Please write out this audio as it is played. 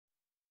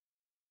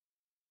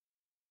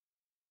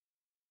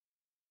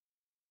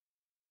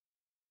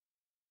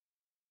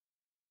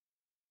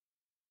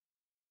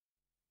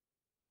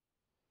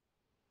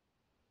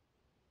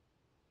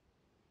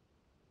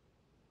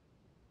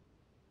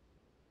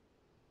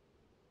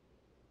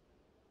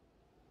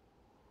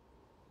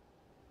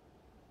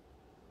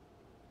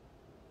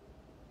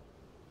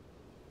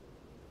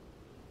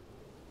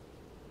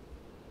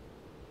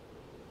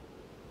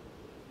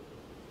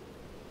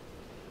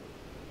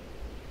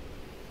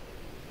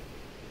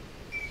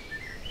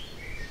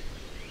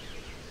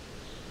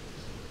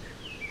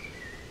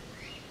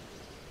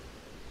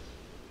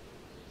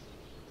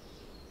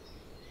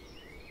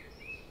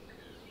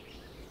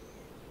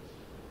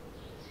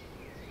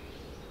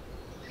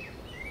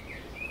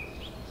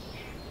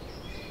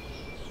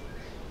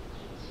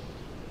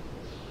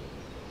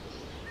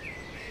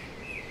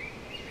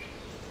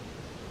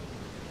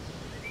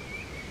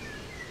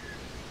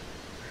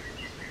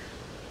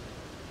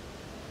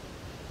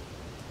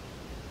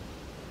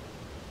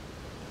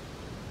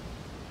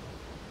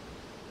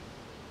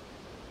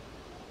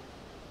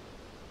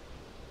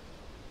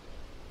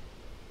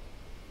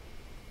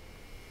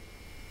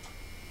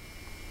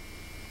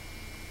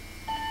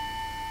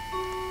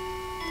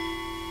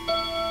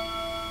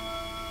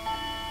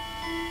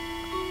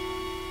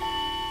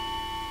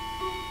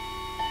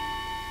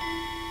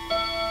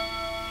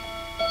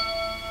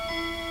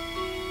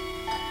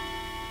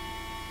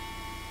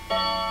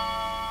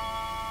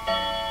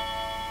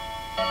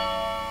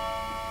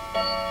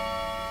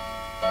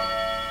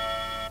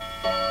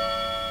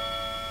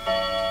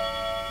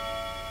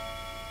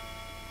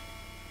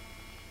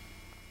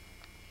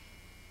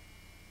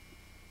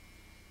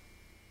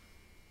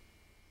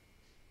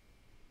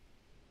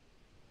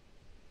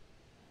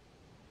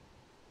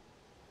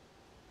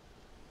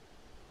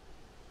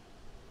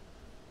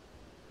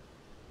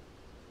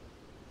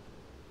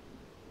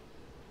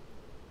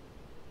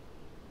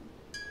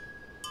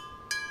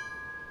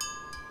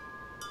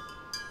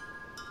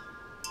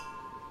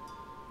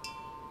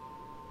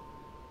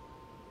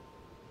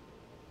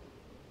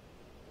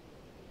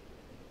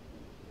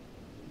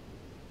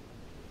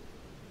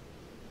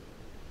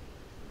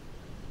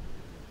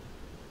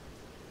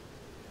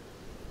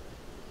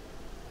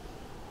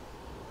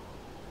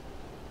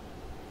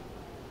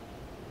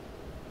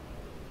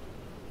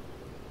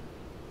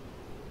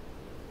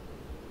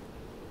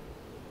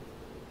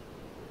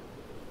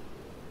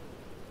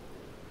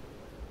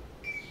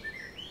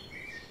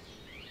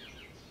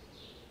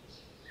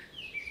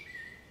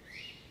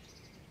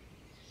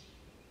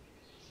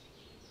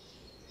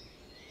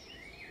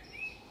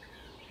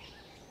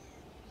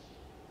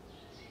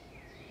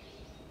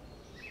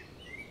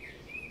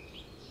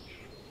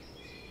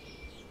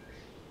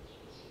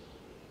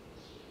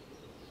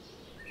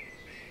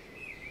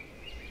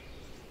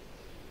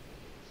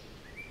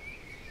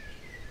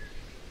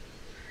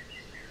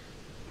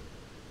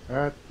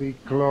At the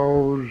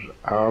close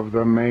of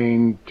the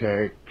main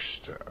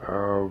text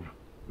of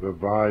the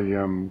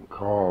volume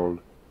called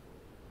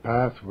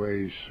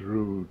Pathways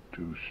Through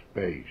to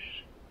Space,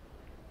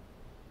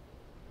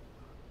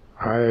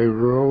 I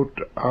wrote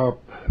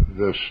up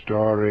the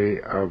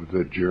story of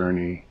the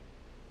journey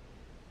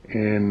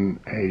in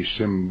a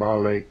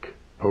symbolic,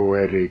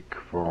 poetic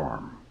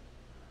form,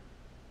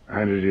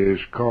 and it is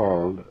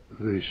called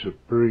The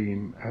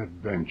Supreme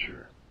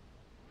Adventure.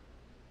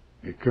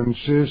 It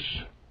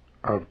consists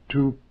of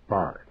two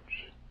parts.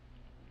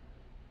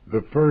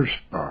 The first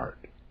part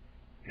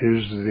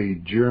is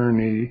the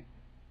journey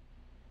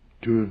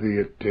to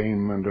the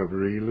attainment of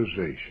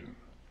realization,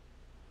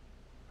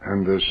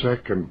 and the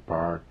second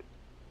part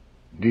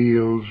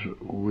deals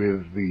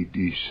with the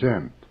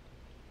descent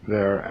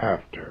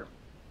thereafter.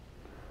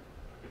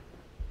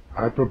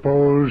 I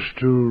propose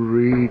to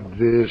read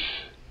this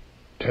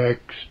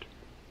text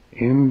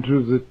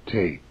into the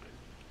tape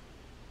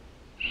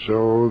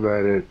so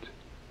that it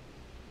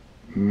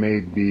may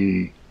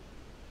be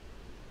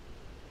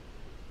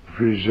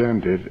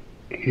presented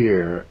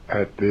here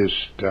at this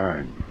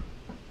time.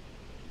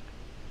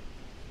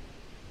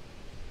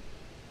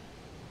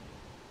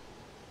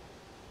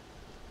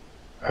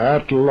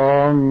 At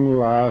long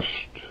last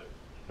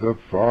the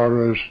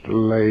forest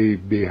lay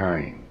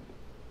behind.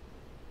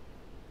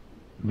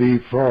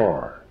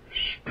 Before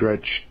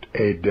stretched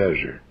a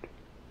desert,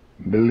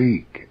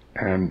 bleak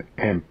and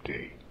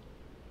empty.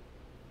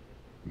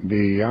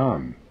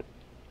 Beyond,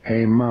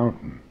 a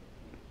mountain,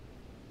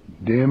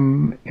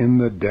 dim in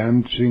the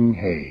dancing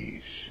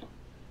haze,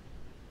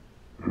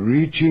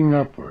 reaching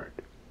upward,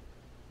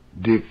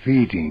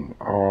 defeating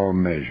all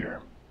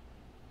measure.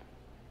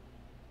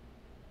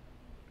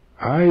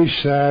 I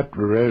sat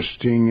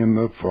resting in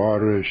the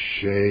forest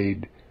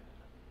shade,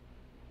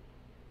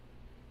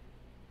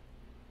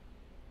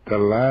 the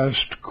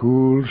last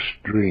cool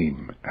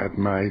stream at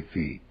my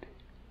feet.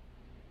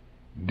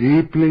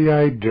 Deeply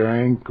I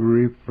drank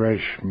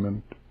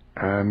refreshment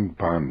and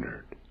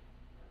pondered.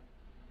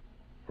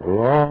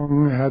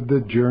 Long had the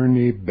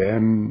journey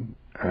been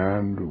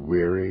and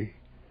weary,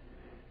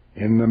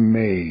 in the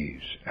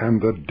maze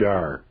and the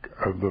dark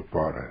of the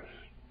forest.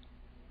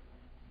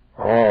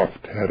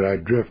 Oft had I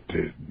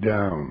drifted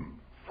down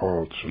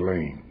false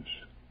lanes.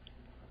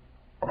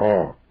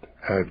 Oft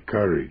had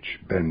courage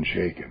been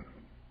shaken.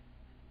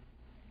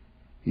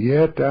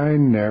 Yet I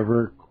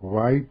never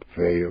quite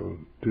failed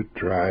to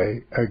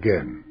try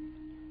again.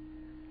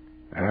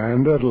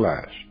 And at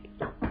last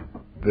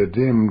the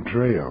dim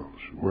trails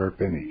were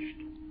finished.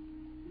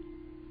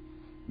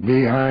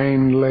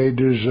 Behind lay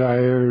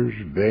desires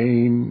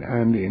vain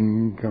and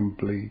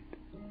incomplete,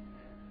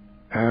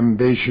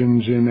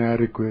 ambitions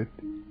inadequate,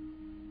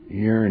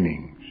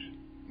 yearnings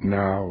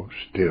now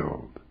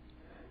stilled.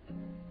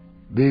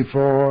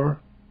 Before,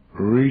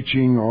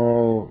 reaching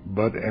all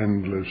but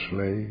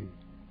endlessly,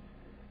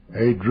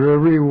 a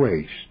dreary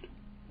waste,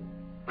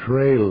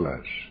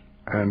 trailless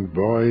and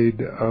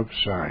void of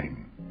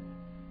sign.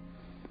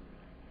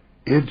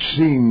 It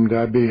seemed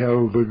I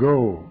beheld the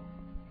goal,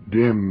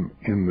 dim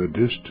in the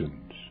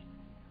distance,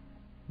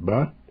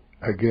 but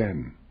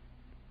again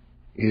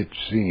it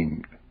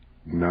seemed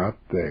not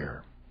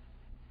there.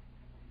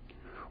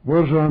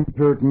 Was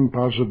uncertain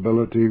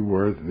possibility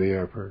worth the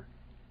effort?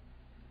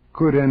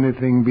 Could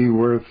anything be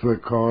worth the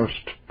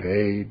cost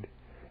paid,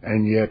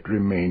 and yet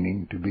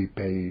remaining to be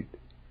paid?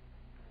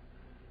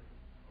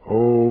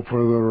 Oh,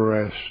 for the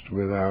rest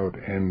without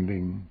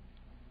ending,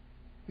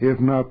 if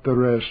not the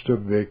rest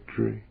of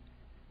victory,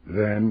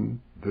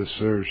 then the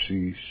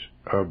surcease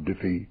of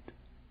defeat.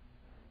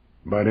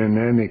 But in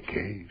any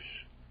case,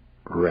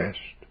 rest.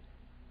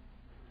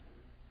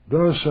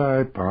 Thus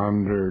I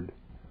pondered,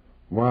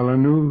 while a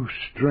new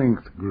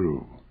strength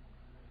grew,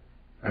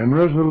 and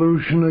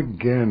resolution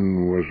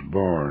again was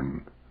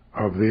born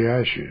of the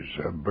ashes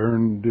of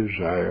burned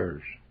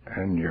desires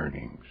and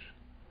yearnings.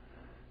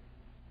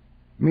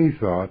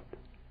 Methought,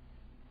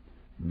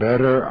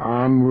 better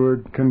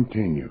onward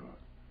continue,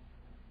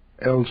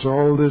 else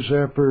all this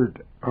effort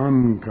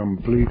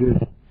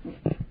uncompleted,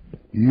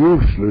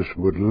 useless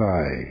would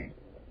lie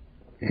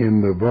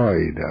in the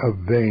void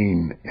of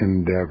vain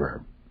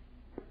endeavor.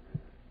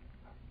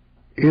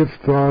 If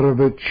thought of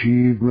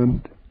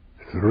achievement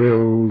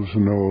thrills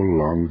no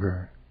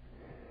longer,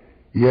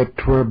 yet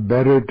 'twere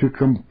better to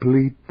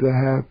complete the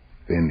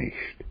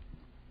half-finished.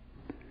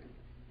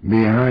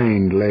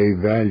 Behind lay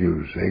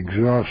values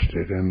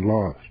exhausted and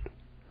lost,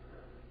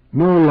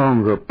 no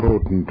longer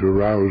potent to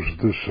rouse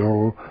the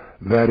soul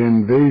that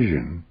in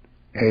vision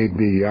a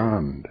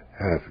beyond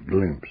hath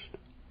glimpsed.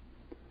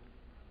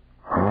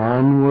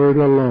 Onward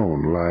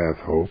alone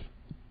lieth hope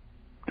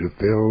to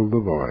fill the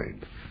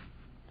void.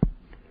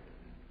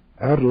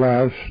 At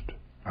last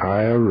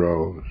I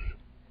arose,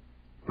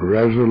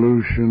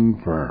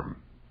 resolution firm,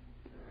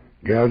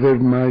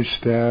 gathered my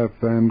staff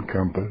and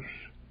compass,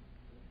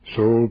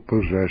 sole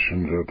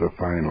possessions of the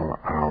final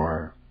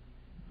hour,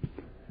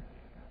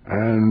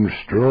 and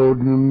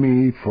strode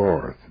me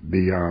forth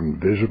beyond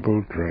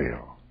visible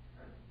trail.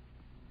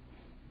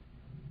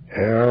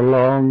 ere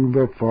long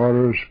the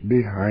forest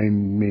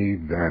behind me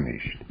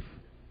vanished,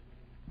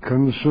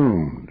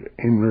 consumed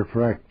in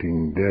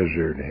refracting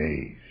desert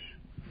haze.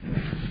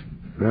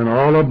 Then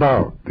all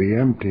about the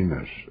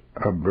emptiness,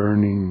 a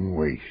burning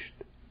waste.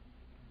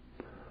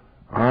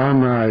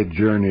 On I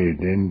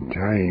journeyed in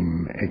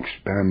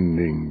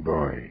time-expanding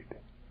void,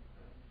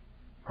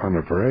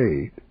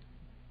 unafraid,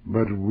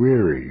 but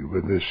weary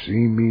with the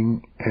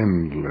seeming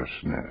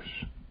endlessness.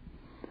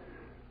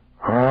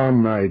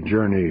 On I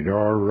journeyed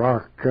o'er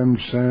rock and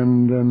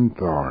sand and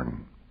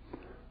thorn,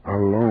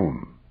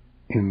 alone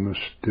in the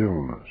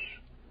stillness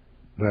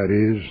that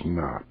is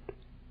not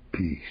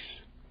peace.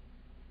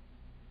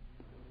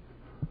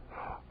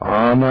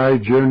 On I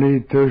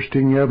journeyed,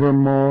 thirsting ever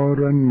more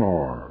and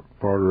more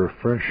for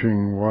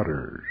refreshing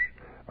waters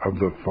of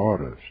the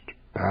forest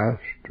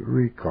past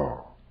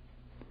recall.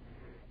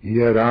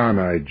 Yet on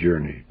I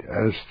journeyed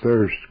as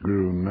thirst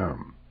grew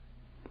numb.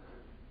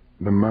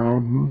 The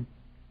mountain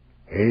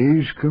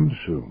haze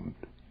consumed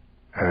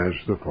as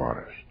the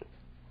forest.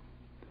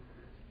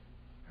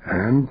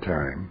 And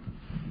time,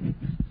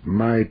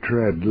 my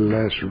tread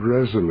less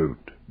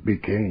resolute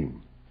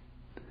became.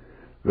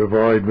 The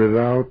void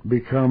without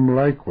become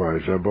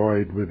likewise a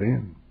void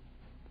within.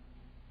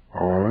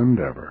 All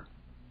endeavor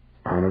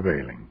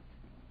unavailing.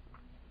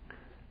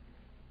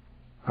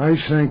 I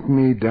sank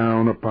me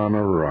down upon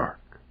a rock,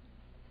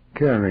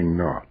 caring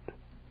naught,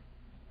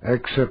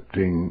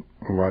 accepting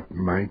what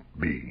might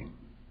be.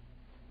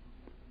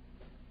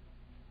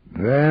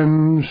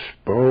 Then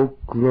spoke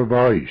the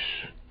voice,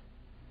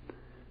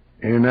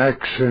 in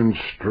accents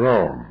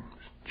strong,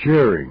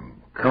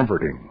 cheering,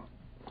 comforting,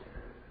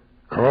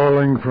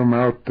 calling from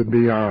out the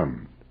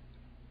beyond,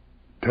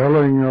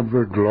 telling of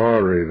the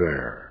glory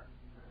there,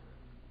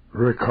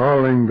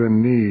 recalling the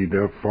need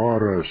of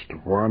forest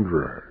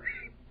wanderers.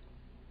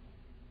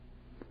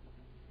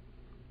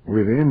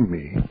 Within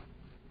me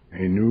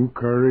a new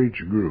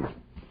courage grew,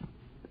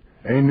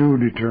 a new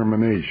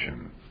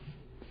determination.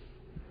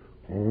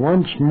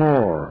 Once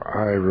more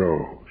I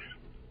rose,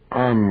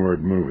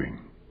 onward moving,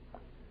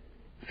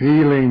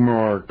 feeling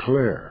more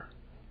clear,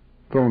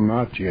 though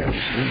not yet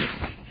seen,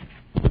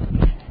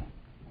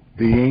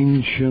 the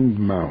ancient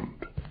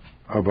mount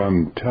of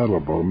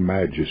untellable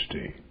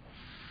majesty.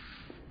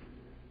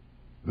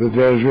 The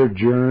desert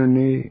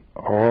journey,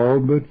 all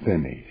but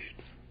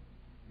finished,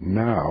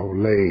 now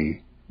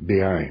lay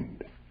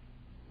behind.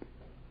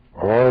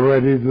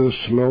 Already the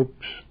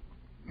slopes,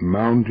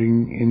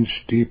 mounting in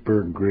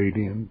steeper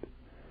gradient,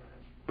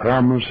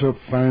 promise of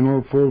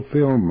final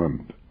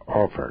fulfillment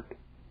offered.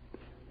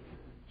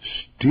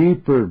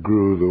 Steeper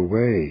grew the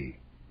way,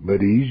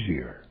 but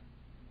easier.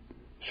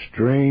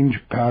 Strange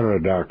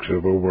paradox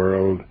of a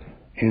world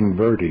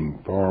inverting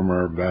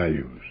former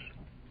values.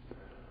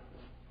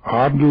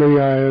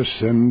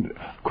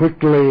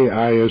 Quickly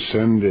I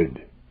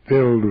ascended,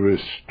 filled with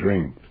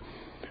strength,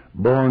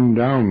 borne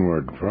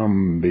downward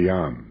from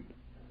beyond.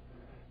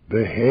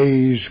 The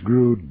haze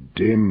grew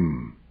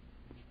dim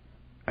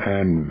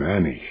and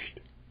vanished.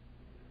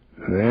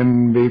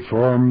 Then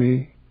before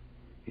me,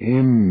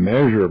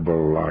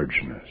 immeasurable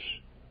largeness,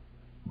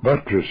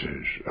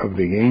 buttresses of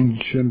the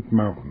ancient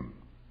mountain,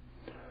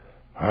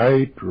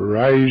 height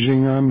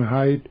rising on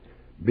height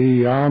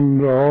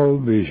beyond all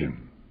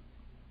vision,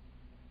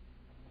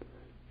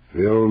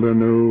 filled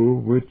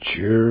anew with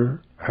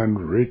cheer and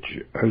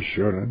rich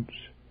assurance.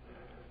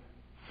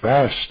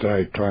 Fast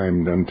I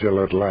climbed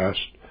until at last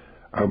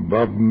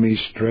above me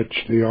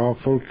stretched the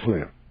awful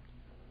cliff,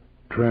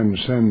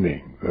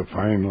 transcending the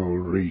final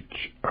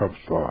reach of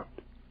thought.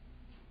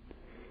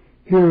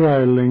 Here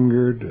I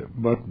lingered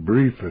but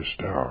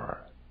briefest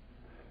hour,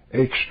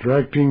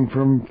 extracting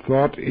from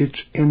thought its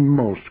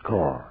inmost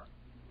core,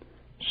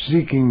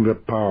 seeking the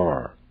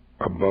power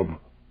above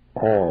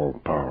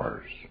all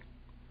powers.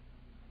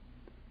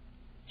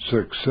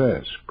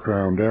 Success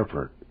crowned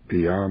effort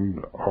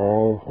beyond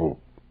all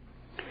hope,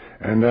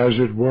 and as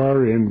it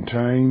were in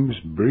time's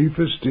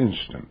briefest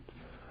instant,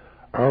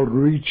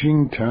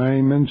 outreaching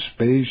time and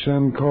space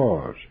and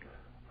cause,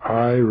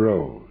 I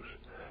rose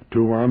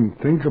to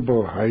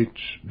unthinkable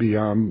heights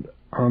beyond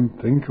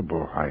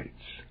unthinkable heights,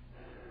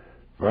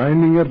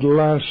 finding at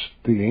last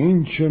the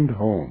ancient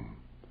home,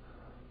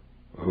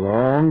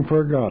 long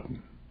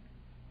forgotten,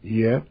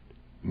 yet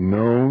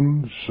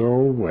known so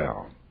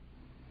well.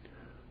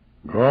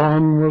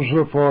 Gone was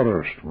the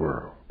forest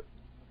world,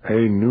 a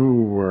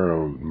new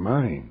world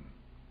mine,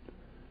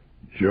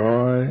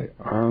 joy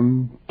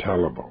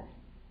untellable,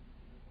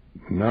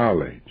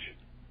 knowledge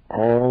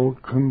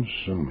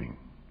all-consuming,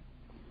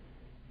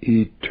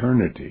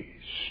 eternity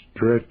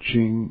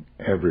stretching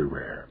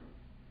everywhere.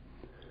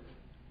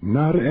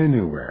 Not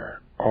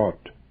anywhere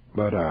aught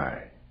but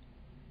I,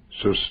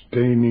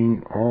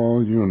 sustaining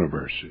all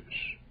universes,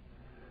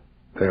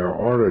 their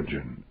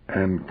origin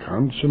and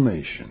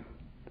consummation,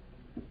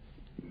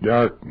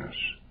 darkness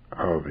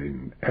of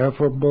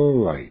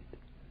ineffable light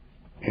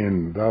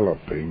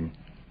enveloping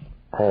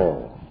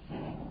all.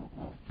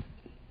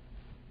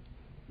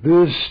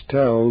 This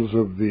tells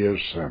of the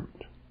ascent.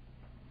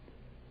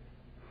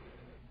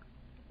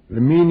 The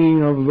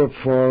meaning of the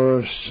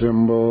forest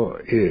symbol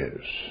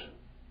is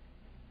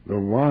the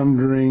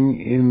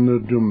wandering in the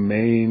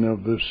domain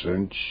of the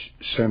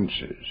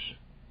senses,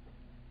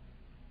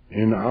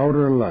 in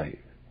outer life,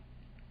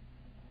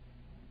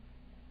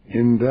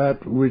 in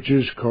that which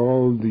is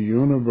called the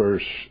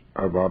universe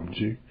of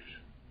objects,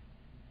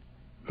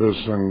 the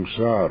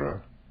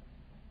samsara,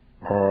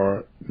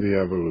 or the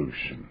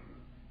evolution.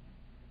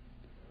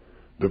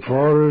 The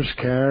forest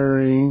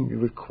carrying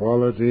the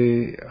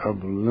quality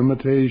of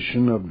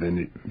limitation of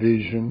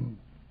vision,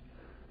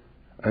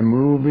 and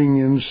moving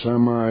in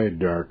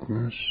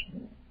semi-darkness,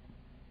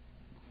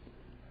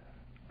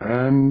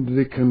 and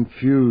the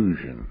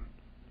confusion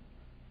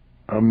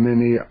of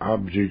many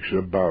objects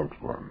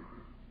about one.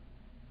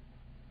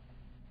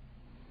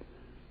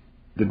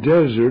 The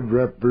desert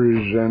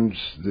represents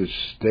the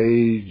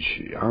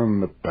stage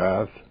on the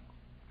path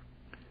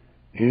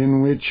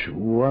in which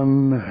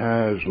one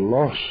has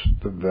lost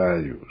the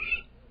values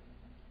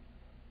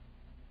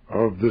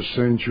of the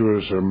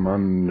sensuous or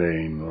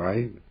mundane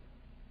life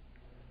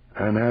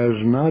and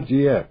has not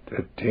yet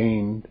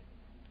attained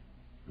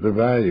the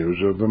values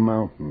of the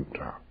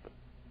mountaintop.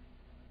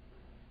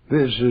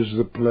 This is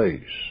the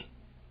place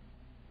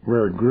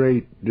where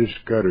great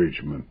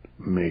discouragement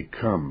may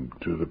come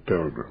to the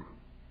pilgrim.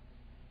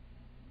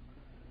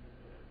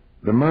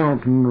 The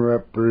mountain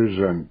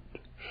represents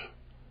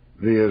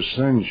the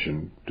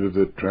ascension to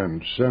the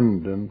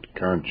transcendent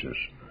consciousness,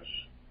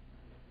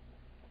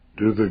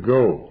 to the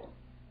goal,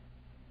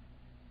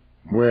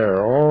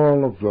 where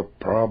all of the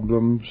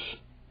problems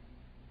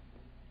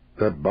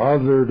that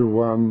bothered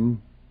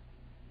one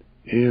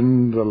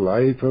in the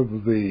life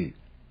of the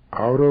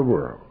outer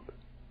world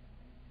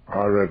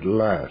are at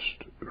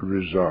last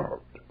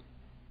resolved.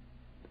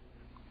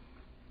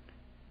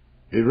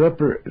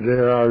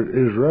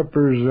 There is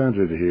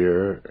represented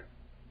here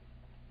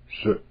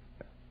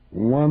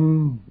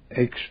one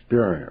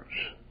experience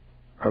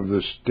of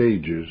the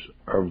stages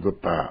of the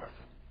path.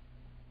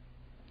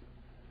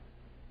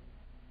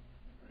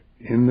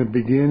 In the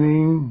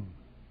beginning,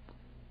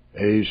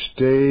 a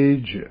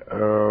stage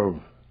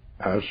of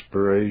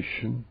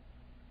aspiration,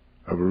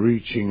 of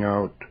reaching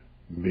out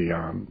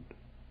beyond.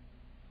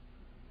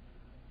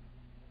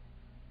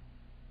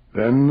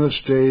 Then the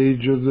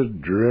stage of the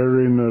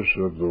dreariness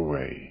of the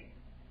way,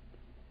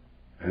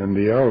 and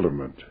the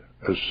ultimate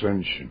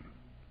ascension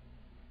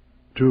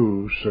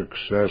to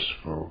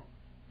successful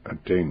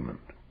attainment.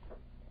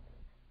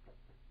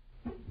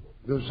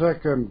 The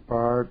second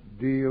part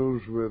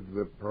deals with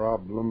the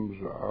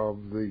problems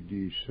of the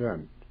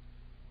descent,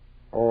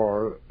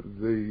 or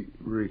the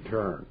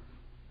return.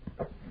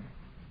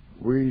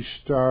 We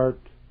start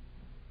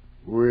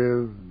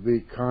with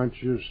the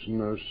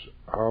consciousness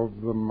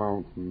of the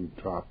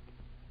mountaintop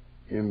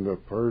in the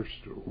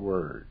first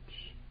words.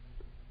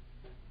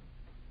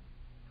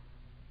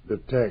 The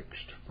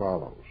text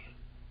follows.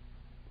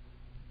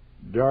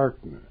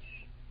 Darkness,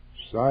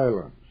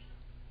 silence,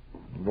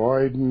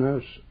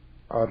 voidness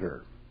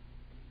utter.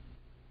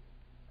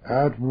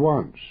 At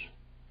once,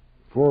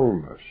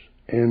 fullness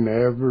in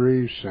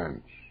every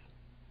sense.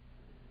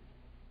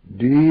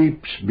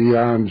 Deeps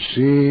beyond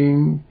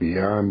seeing,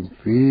 beyond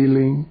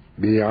feeling,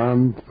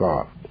 beyond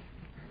thought.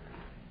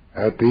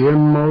 At the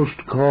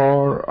inmost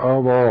core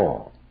of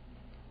all,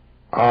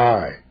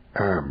 I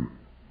am.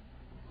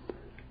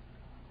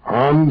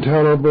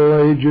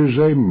 Untellable ages,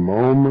 a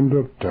moment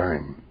of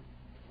time.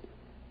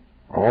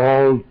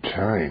 All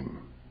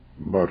time,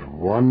 but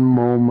one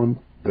moment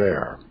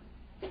there.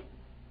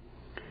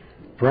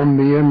 From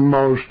the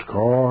inmost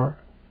core,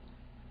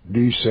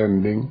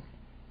 descending,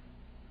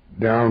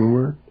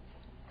 downward,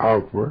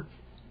 outward,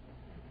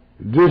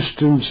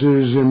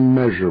 distances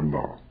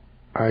immeasurable,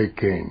 I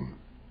came,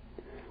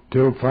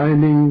 till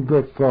finding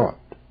the thought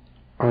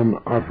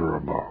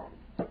unutterable.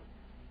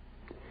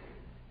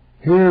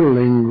 Here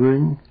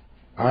lingering,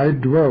 I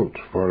dwelt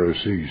for a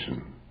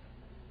season,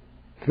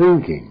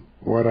 thinking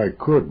what I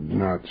could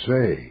not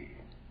say,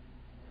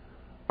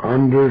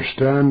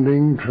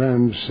 understanding,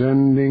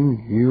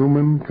 transcending,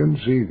 human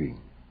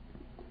conceiving,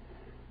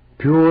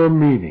 pure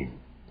meaning,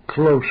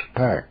 close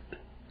packed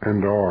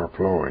and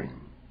o'erflowing,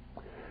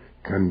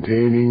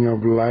 containing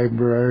of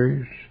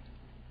libraries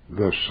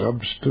the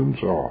substance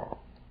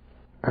all,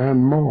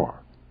 and more,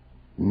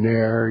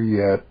 ne'er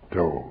yet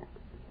told.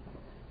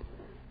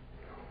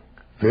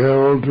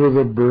 Filled to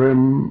the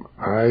brim,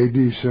 I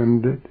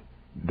descended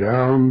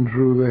down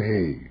through the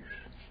haze,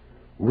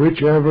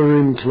 which ever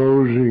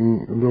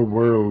enclosing the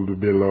world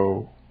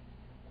below,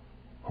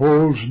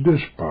 holds this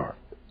part,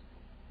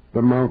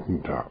 the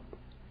mountaintop,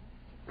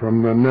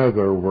 from the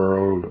nether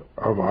world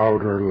of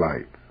outer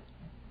life.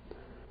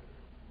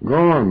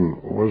 Gone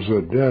was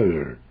the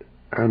desert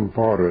and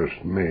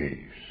forest maze,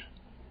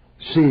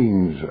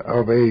 scenes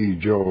of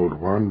age-old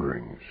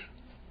wanderings.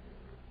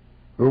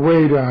 The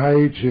way to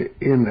heights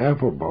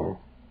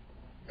ineffable,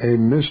 a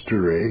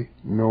mystery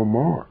no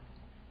more.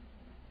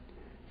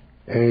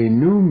 A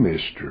new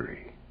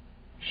mystery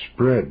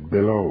spread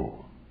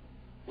below.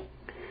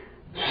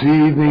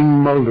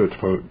 seething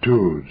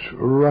multitudes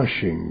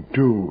rushing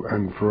to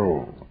and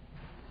fro,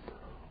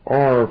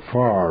 o'er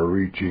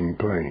far-reaching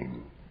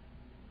plain,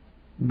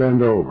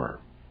 bent over,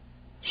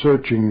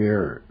 searching the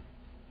earth,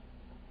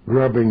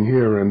 grubbing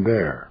here and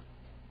there,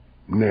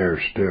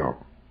 ne'er still,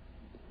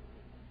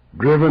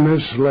 driven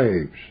as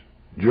slaves,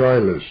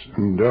 joyless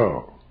and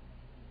dull,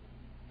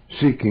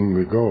 seeking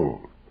the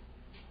gold,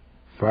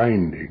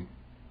 finding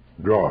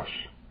dross.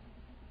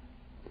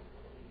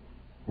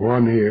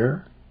 One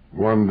here,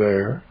 one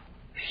there,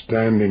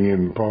 standing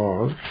in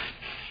pause,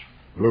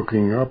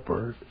 looking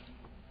upward,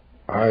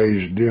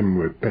 eyes dim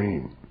with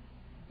pain,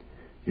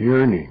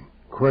 yearning,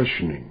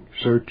 questioning,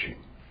 searching,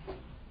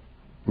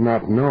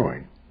 not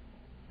knowing,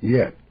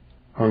 yet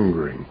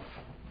hungering.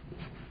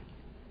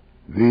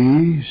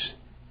 These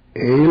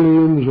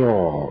aliens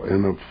all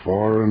in a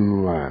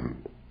foreign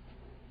land,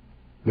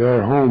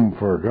 their home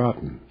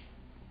forgotten,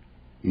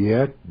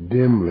 yet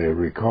dimly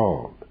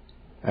recalled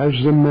as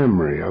the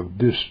memory of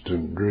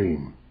distant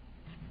dream.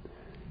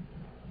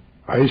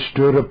 I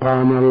stood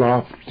upon a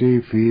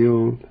lofty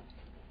field,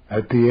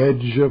 at the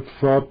edge of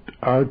thought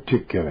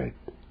articulate,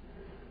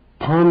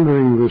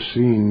 pondering the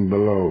scene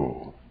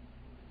below,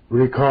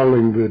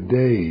 recalling the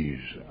days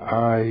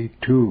I,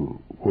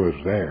 too, was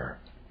there,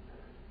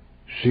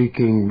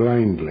 seeking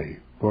blindly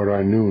for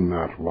I knew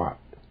not what,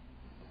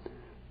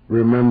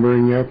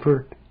 remembering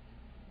effort,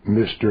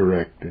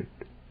 misdirected,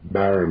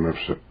 barren of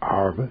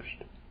harvest.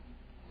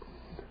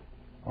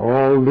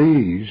 All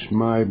these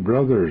my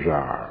brothers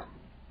are,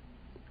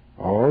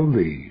 all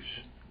these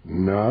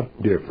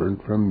not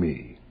different from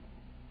me.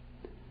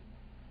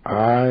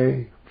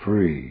 I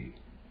free,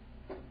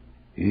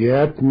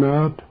 yet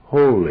not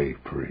wholly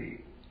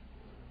free,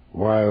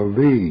 while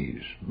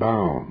these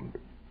bound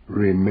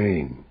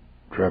remain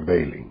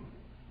travailing.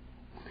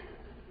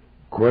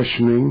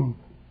 Questioning,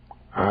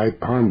 I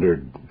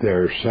pondered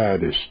their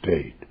sad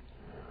estate,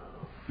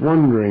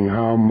 wondering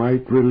how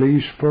might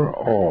release for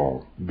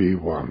all be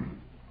won.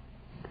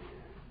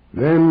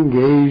 Then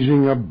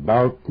gazing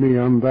about me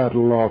on that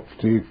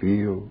lofty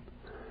field,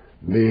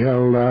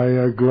 beheld I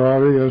a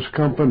glorious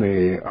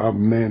company of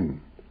men,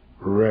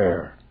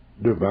 rare,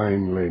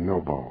 divinely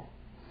noble,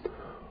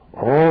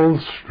 all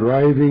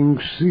striving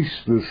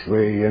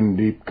ceaselessly in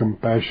deep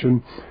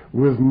compassion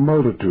with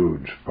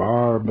multitudes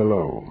far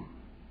below.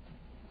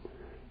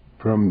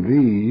 From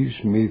these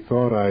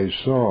methought I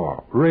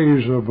saw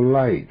rays of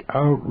light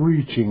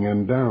outreaching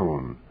and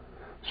down,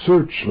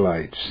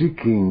 searchlight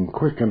seeking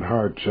quickened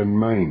hearts and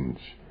minds.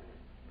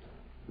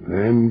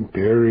 Then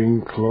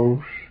peering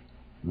close,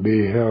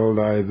 beheld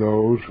I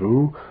those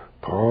who,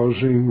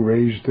 pausing,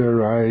 raised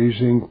their eyes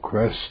in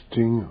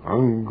questing,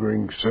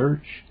 hungering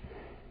search,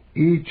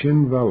 each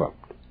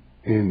enveloped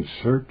in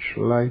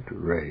searchlight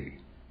ray.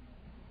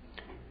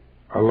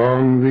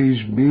 Along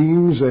these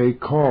beams a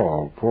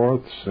call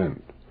forth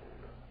sent,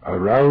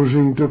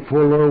 arousing to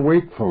fuller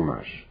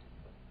wakefulness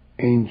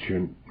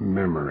ancient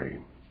memory.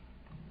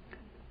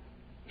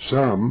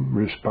 Some,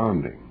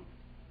 responding,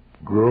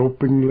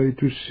 gropingly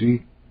to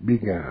seek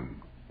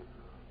began,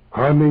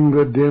 hunting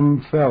the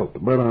dim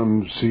felt but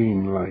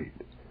unseen light,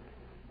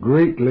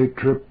 greatly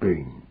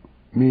tripping,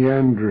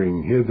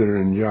 meandering hither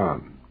and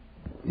yon,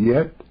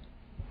 yet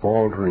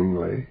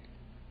falteringly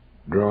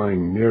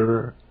drawing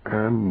nearer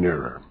and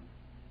nearer.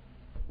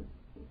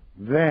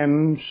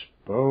 Then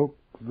spoke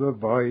the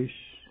voice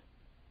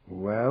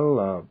well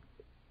loved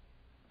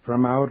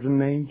from out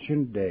an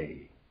ancient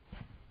day,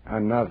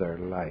 another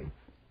life,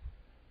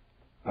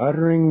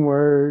 uttering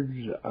words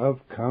of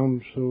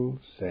counsel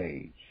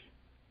sage.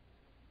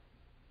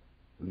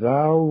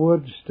 Thou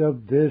wouldst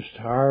of this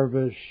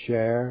harvest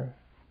share,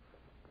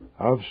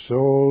 of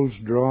souls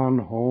drawn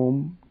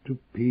home to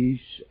peace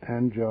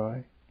and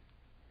joy?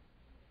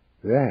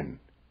 Then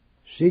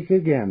seek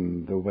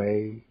again the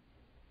way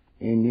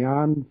in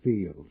yon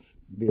fields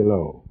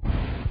below.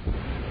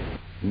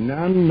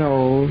 None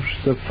knows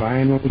the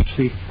final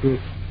secret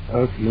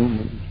of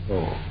human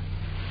soul.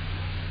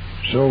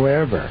 So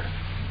ever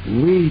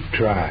we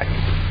try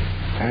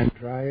and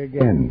try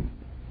again,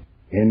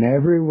 in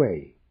every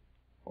way,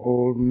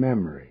 old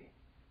memory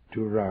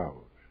to rouse.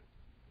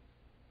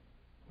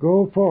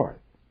 Go forth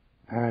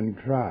and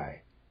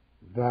try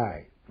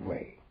thy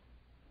way.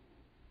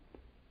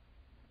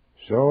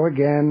 So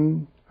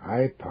again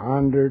I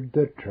pondered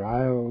the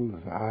trials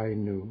I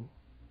knew,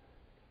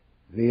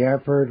 the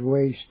effort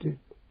wasted,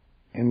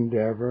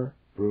 endeavor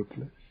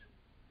fruitless,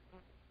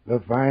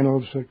 the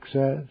final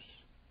success,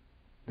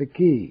 the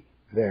key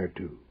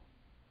thereto.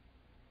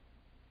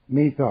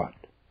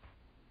 Methought,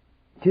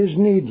 'tis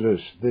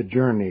needless the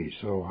journey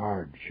so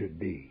hard should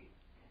be.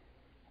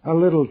 A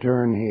little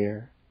turn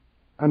here,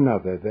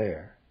 another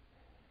there,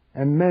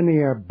 and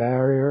many a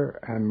barrier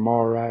and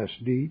morass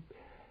deep,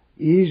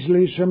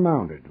 easily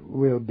surmounted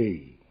will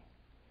be.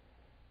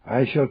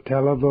 I shall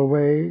tell of the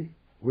way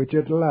which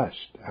at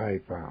last I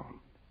found,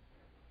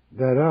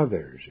 that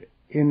others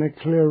in a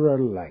clearer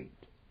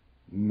light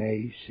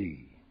may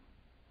see.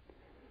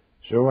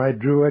 So I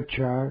drew a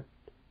chart,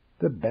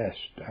 the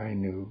best I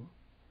knew,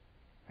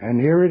 And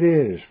here it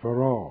is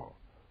for all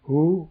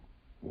who,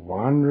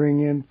 wandering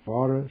in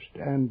forest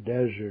and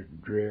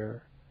desert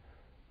drear,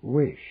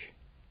 wish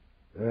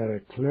that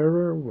a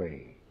clearer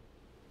way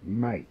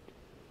might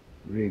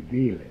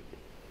reveal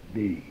it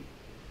be.